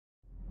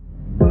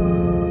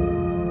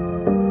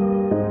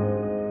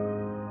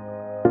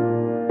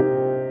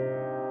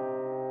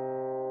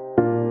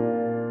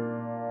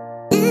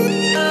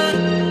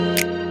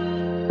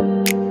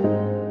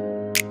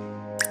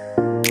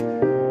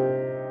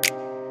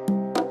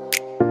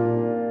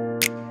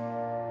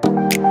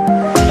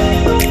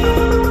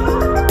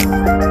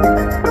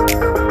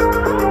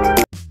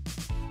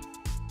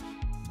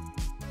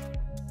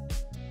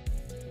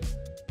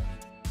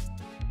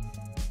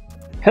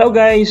Hello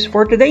guys,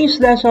 for today's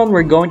lesson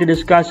we're going to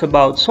discuss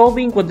about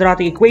solving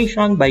quadratic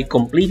equation by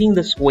completing the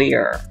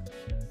square.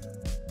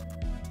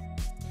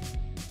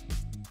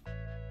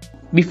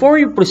 Before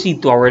we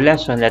proceed to our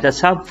lesson, let us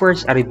have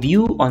first a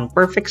review on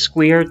perfect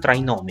square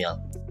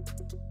trinomial.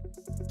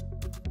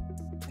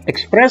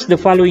 Express the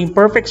following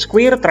perfect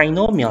square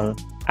trinomial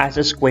as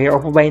a square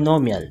of a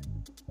binomial.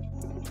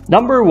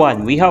 Number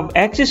 1, we have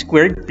x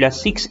squared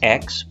plus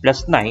 6x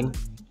plus 9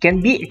 can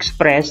be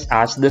expressed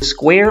as the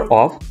square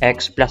of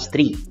x plus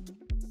 3.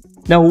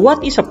 Now,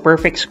 what is a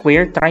perfect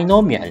square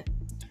trinomial?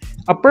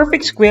 A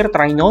perfect square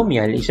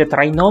trinomial is a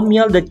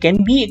trinomial that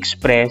can be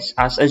expressed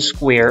as a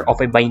square of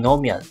a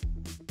binomial.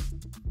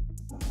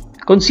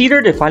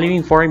 Consider the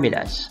following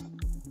formulas.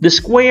 The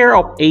square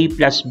of a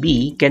plus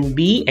b can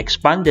be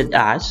expanded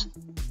as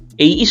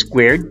a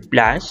squared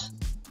plus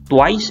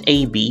twice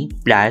ab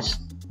plus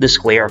the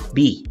square of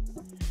b.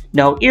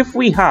 Now, if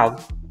we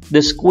have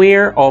the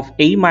square of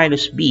a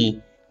minus b,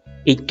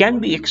 it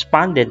can be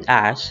expanded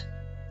as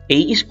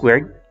a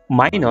squared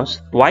minus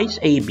twice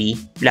ab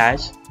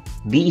plus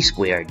b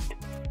squared.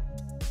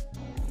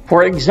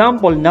 For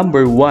example,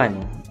 number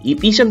 1,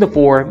 it is in the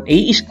form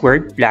a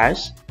squared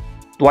plus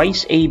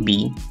twice ab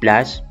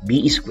plus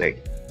b squared.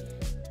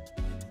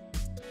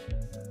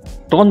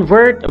 To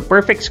convert a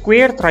perfect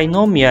square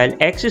trinomial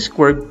x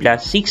squared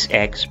plus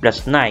 6x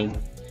plus 9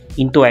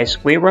 into a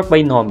square of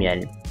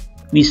binomial,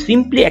 we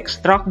simply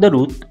extract the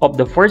root of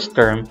the first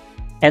term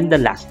and the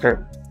last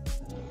term.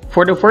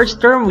 For the first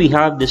term, we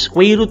have the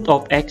square root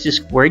of x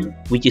squared,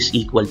 which is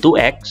equal to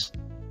x.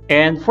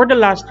 And for the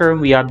last term,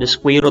 we have the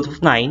square root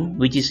of 9,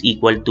 which is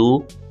equal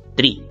to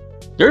 3.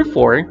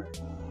 Therefore,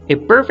 a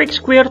perfect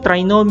square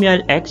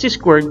trinomial x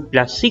squared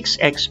plus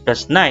 6x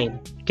plus 9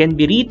 can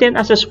be written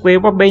as a square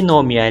of a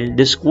binomial,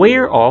 the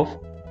square of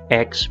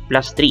x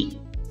plus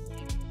 3.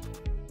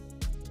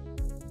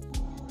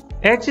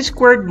 X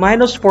squared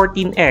minus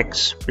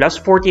 14x plus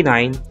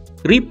 49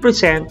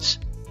 represents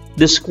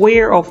the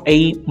square of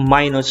a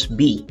minus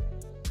b.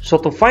 So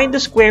to find the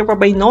square of a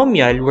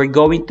binomial, we're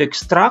going to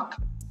extract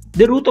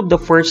the root of the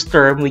first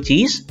term, which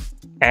is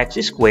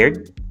x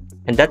squared,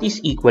 and that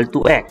is equal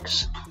to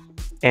x.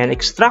 And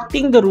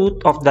extracting the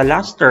root of the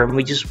last term,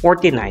 which is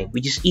 49,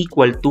 which is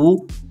equal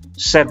to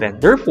 7.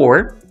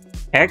 Therefore,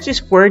 x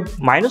squared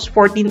minus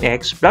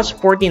 14x plus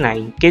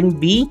 49 can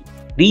be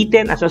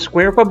written as a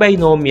square of a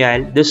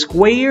binomial, the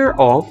square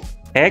of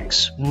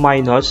x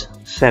minus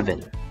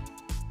 7.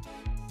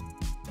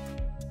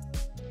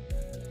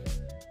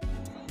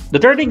 The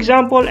third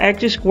example,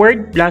 x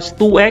squared plus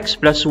 2x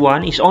plus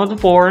 1 is on the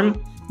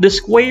form the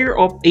square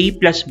of a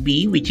plus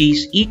b, which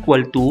is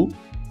equal to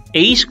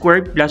a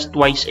squared plus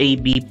twice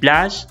ab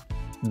plus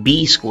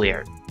b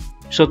squared.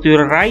 So to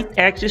write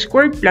x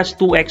squared plus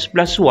 2x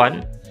plus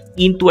 1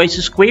 into a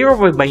square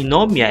of a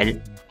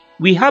binomial,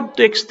 we have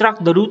to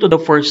extract the root of the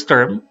first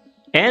term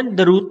and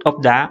the root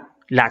of the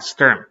last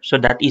term. So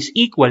that is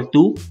equal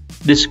to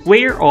the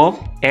square of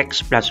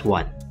x plus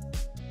 1.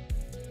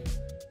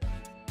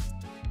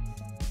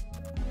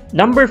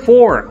 Number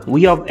 4,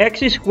 we have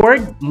x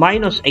squared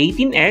minus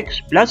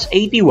 18x plus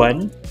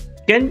 81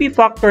 can be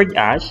factored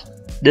as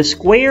the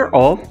square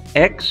of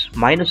x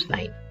minus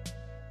 9.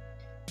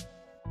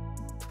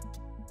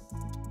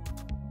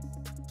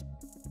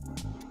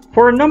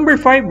 For number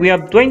 5, we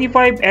have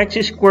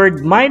 25x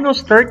squared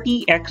minus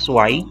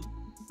 30xy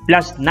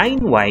plus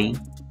 9y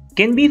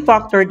can be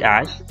factored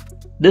as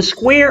the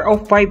square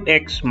of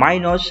 5x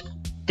minus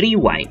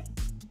 3y.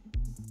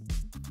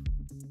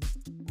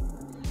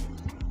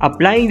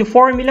 Applying the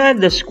formula,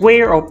 the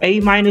square of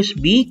a minus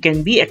b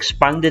can be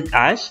expanded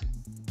as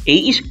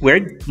a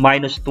squared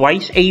minus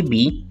twice ab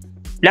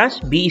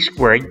plus b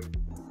squared,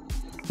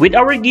 with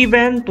our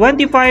given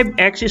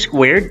 25x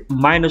squared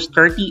minus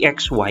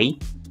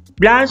 30xy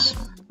plus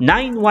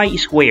 9y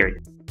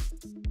squared.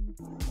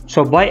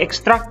 So by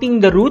extracting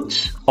the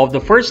roots of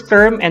the first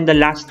term and the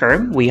last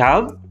term, we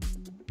have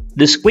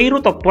the square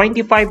root of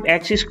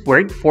 25x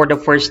squared for the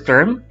first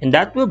term, and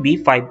that will be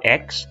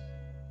 5x.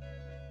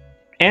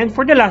 And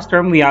for the last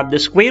term, we have the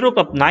square root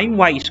of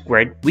 9y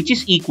squared, which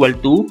is equal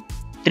to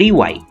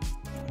 3y.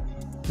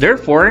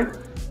 Therefore,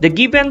 the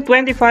given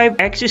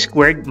 25x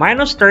squared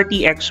minus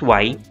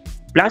 30xy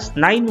plus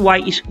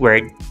 9y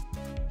squared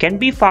can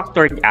be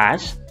factored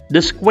as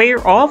the square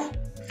of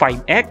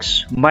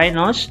 5x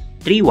minus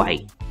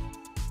 3y.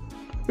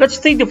 Let's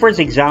take the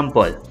first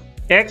example.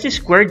 X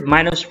squared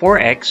minus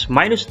 4x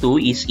minus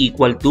 2 is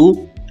equal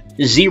to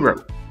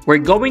 0.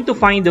 We're going to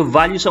find the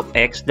values of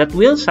x that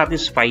will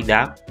satisfy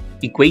the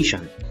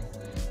equation.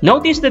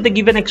 Notice that the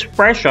given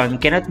expression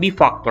cannot be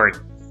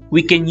factored.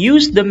 We can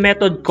use the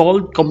method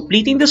called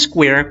completing the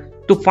square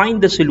to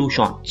find the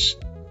solutions.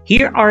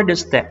 Here are the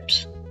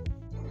steps.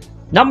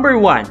 Number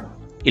 1,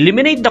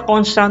 eliminate the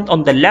constant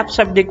on the left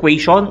side of the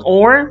equation,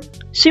 or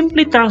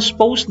simply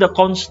transpose the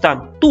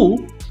constant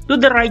 2 to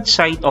the right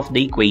side of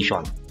the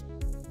equation.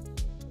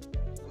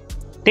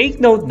 Take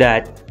note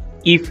that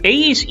if a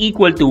is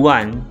equal to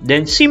 1,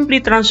 then simply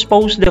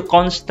transpose the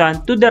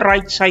constant to the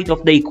right side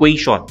of the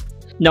equation.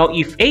 Now,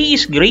 if a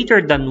is greater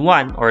than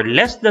 1 or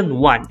less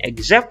than 1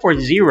 except for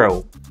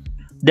 0,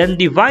 then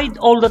divide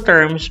all the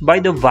terms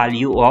by the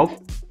value of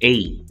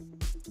a.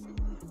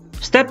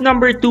 Step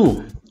number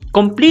 2.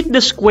 Complete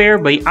the square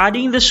by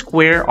adding the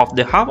square of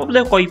the half of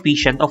the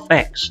coefficient of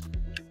x.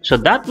 So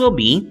that will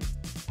be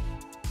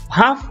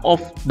half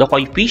of the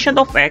coefficient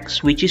of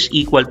x, which is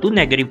equal to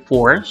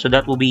 -4. So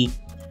that will be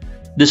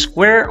the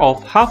square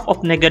of half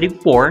of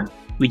 -4,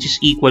 which is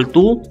equal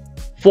to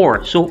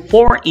 4. So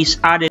 4 is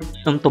added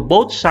onto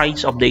both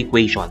sides of the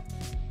equation.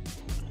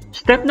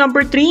 Step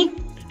number 3.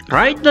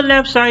 Write the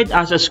left side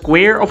as a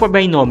square of a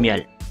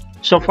binomial.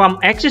 So from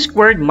x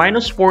squared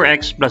minus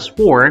 4x plus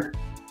 4,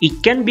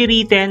 it can be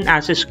written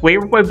as a square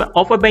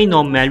of a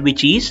binomial,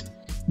 which is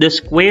the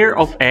square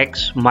of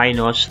x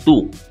minus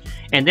 2.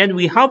 And then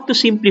we have to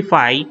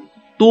simplify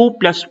 2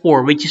 plus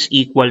 4, which is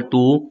equal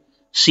to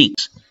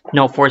 6.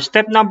 Now for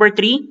step number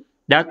 3,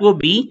 that will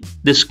be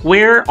the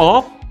square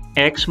of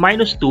x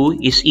minus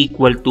 2 is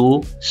equal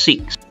to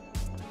 6.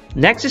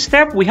 Next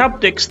step, we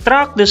have to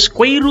extract the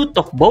square root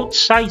of both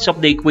sides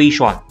of the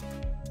equation.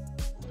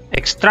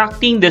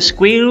 Extracting the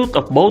square root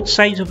of both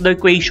sides of the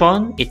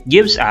equation, it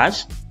gives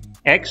us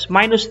x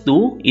minus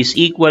 2 is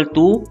equal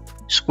to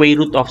square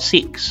root of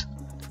 6.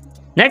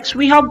 Next,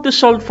 we have to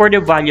solve for the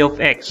value of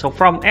x. So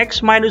from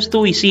x minus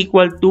 2 is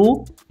equal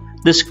to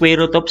the square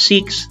root of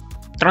 6.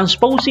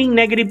 Transposing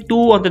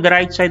 -2 onto the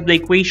right side of the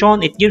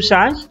equation, it gives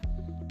us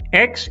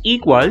x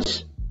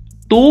equals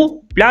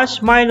 2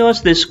 plus minus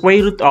the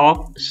square root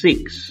of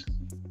 6.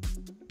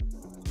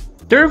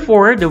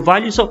 Therefore, the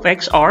values of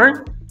x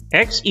are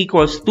x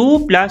equals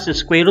 2 plus the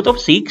square root of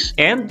 6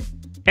 and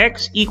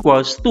x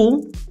equals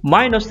 2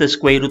 minus the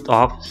square root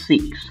of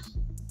 6.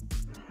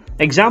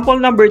 Example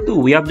number 2,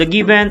 we have the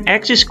given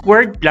x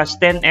squared plus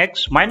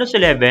 10x minus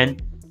 11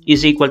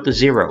 is equal to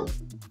 0.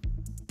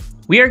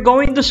 We are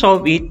going to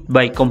solve it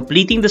by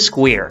completing the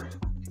square.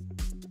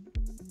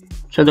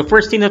 So the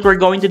first thing that we're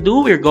going to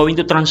do, we're going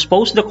to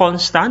transpose the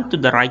constant to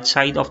the right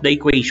side of the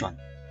equation.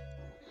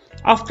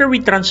 After we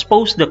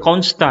transpose the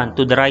constant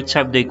to the right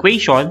side of the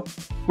equation,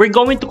 we're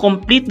going to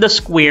complete the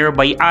square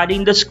by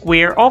adding the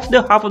square of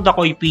the half of the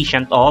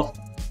coefficient of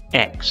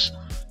x.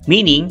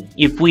 Meaning,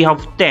 if we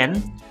have 10,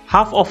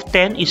 half of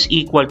 10 is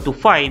equal to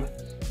 5,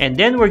 and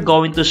then we're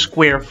going to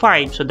square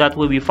 5, so that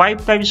will be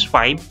 5 times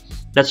 5.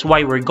 That's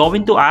why we're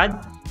going to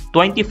add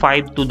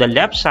 25 to the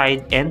left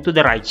side and to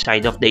the right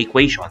side of the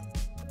equation.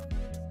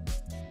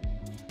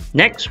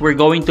 Next, we're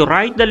going to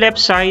write the left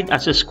side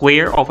as a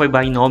square of a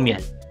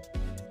binomial.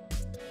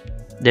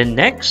 Then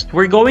next,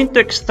 we're going to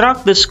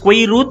extract the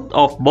square root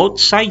of both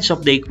sides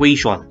of the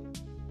equation.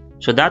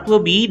 So that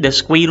will be the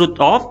square root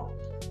of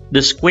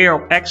the square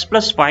of x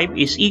plus 5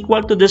 is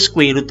equal to the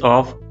square root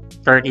of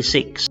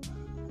 36,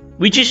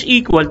 which is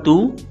equal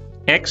to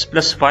x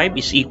plus 5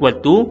 is equal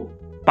to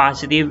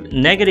positive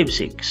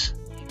 -6.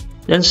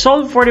 Then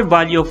solve for the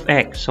value of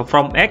x. So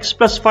from x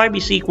plus 5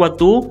 is equal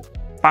to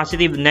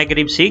positive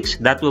 -6,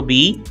 that will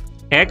be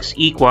x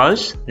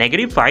equals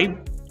 -5,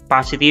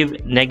 positive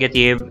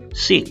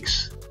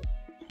 -6.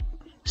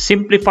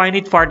 Simplifying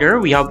it further,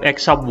 we have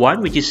x sub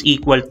 1, which is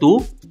equal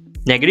to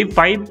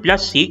 -5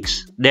 plus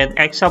 6. Then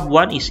x sub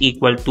 1 is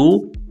equal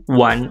to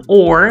 1,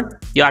 or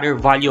the other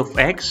value of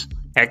x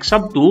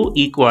sub 2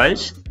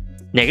 equals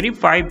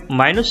 -5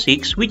 minus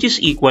 6, which is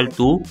equal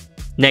to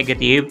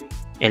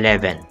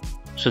 -11.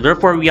 So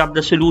therefore, we have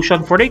the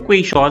solution for the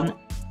equation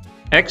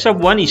x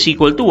sub 1 is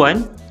equal to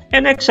 1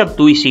 and x sub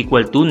 2 is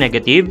equal to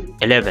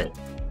 -11.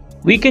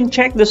 We can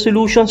check the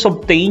solutions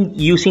obtained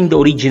using the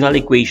original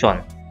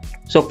equation.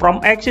 So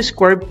from x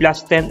squared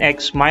plus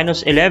 10x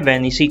minus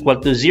 11 is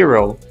equal to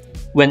 0,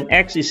 when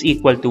x is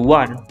equal to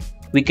 1,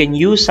 we can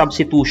use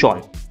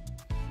substitution.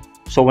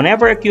 So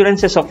whenever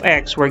occurrences of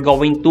x, we're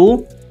going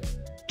to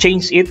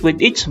change it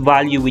with its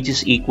value, which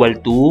is equal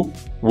to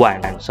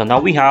 1. So now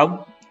we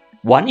have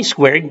 1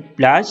 squared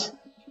plus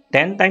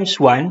 10 times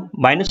 1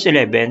 minus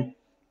 11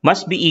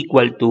 must be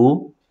equal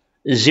to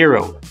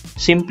 0.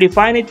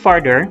 Simplifying it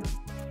further,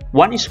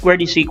 1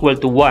 squared is equal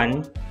to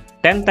 1,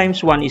 10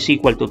 times 1 is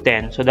equal to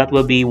 10. So that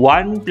will be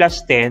 1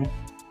 plus 10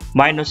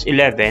 minus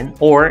 11,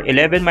 or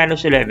 11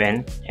 minus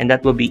 11, and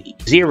that will be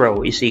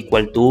 0 is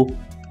equal to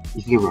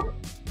 0.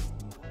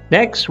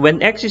 Next,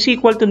 when x is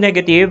equal to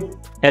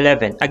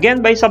 -11,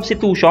 again by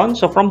substitution,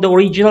 so from the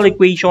original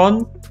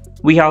equation,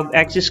 we have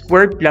x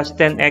squared plus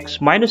 10x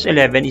minus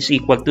 11 is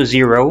equal to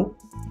 0.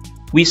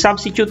 We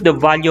substitute the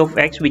value of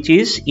x, which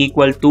is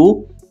equal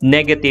to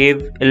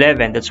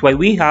 -11. That's why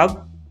we have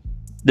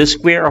the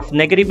square of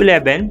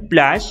 -11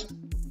 plus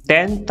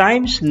 10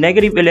 times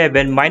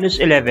 -11 minus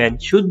 11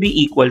 should be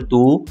equal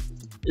to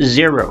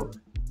 0.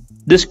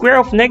 The square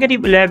of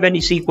 -11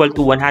 is equal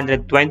to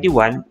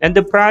 121, and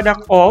the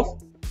product of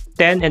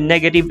 10 and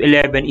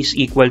 -11 is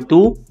equal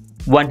to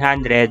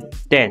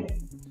 110.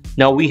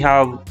 Now we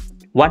have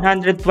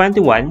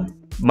 121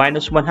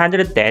 minus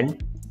 110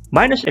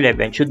 minus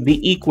 11 should be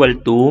equal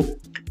to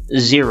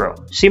 0.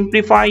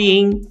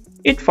 Simplifying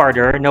it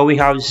further, now we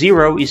have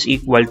 0 is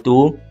equal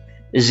to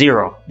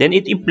 0. Then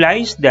it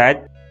implies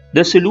that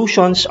The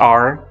solutions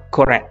are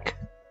correct.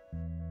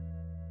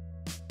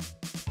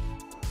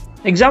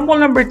 Example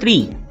number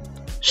 3.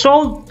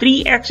 Solve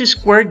 3x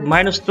squared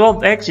minus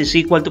 12x is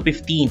equal to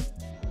 15.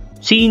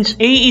 Since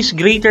a is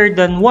greater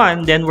than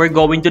 1, then we're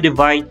going to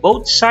divide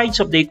both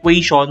sides of the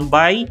equation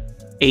by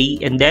a,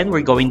 and then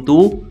we're going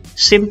to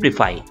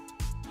simplify.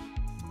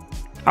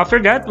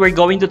 After that, we're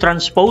going to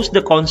transpose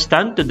the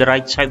constant to the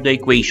right side of the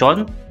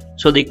equation.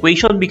 So the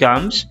equation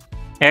becomes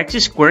x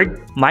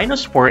squared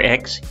minus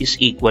 4x is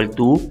equal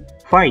to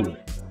 5.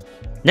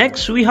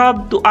 Next, we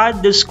have to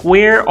add the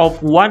square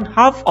of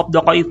 1/2 of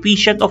the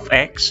coefficient of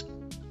x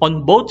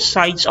on both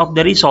sides of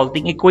the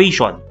resulting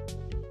equation.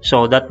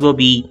 So that will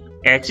be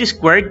x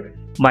squared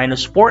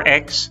minus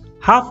 4x,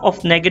 half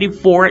of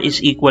 -4 is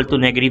equal to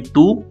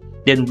 -2.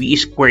 Then we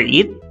square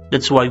it.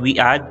 That's why we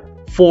add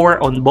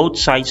 4 on both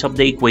sides of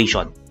the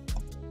equation.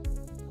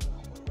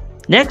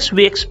 Next,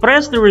 we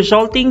express the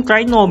resulting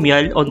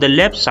trinomial on the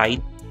left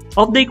side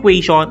of the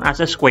equation as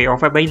a square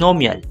of a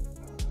binomial.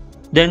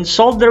 Then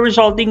solve the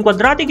resulting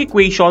quadratic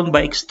equation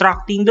by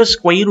extracting the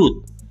square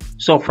root.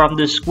 So from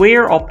the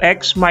square of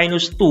x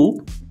minus 2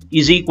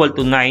 is equal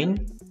to 9.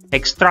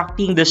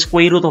 Extracting the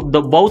square root of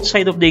the both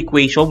sides of the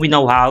equation, we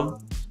now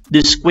have the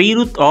square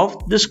root of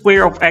the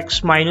square of x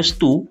minus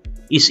 2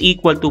 is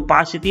equal to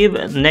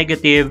positive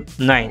negative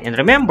 9. And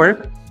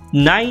remember,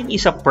 9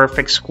 is a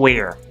perfect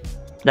square.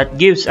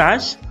 That gives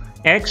us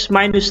x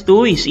minus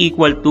 2 is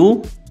equal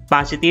to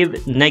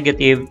positive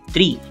negative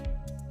 3.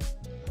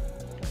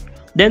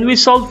 Then we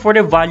solve for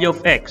the value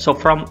of x. So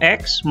from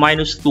x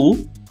minus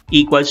 2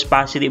 equals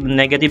positive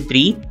negative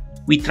 3,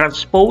 we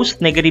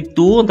transpose negative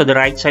 2 onto the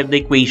right side of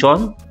the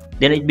equation.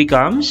 Then it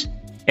becomes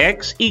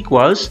x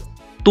equals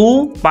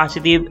 2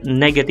 positive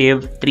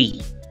negative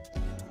 3.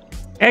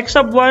 X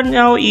sub 1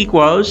 now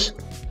equals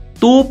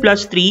 2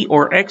 plus 3,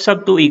 or x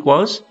sub 2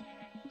 equals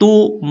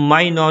 2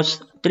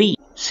 minus 3.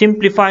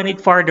 Simplifying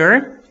it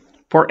further,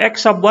 for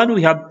x sub 1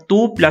 we have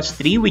 2 plus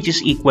 3, which is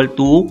equal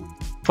to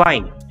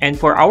 5. And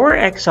for our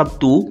x sub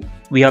 2,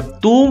 we have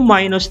 2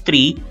 minus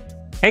 3.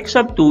 X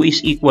sub 2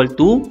 is equal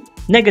to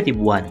negative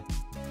 1.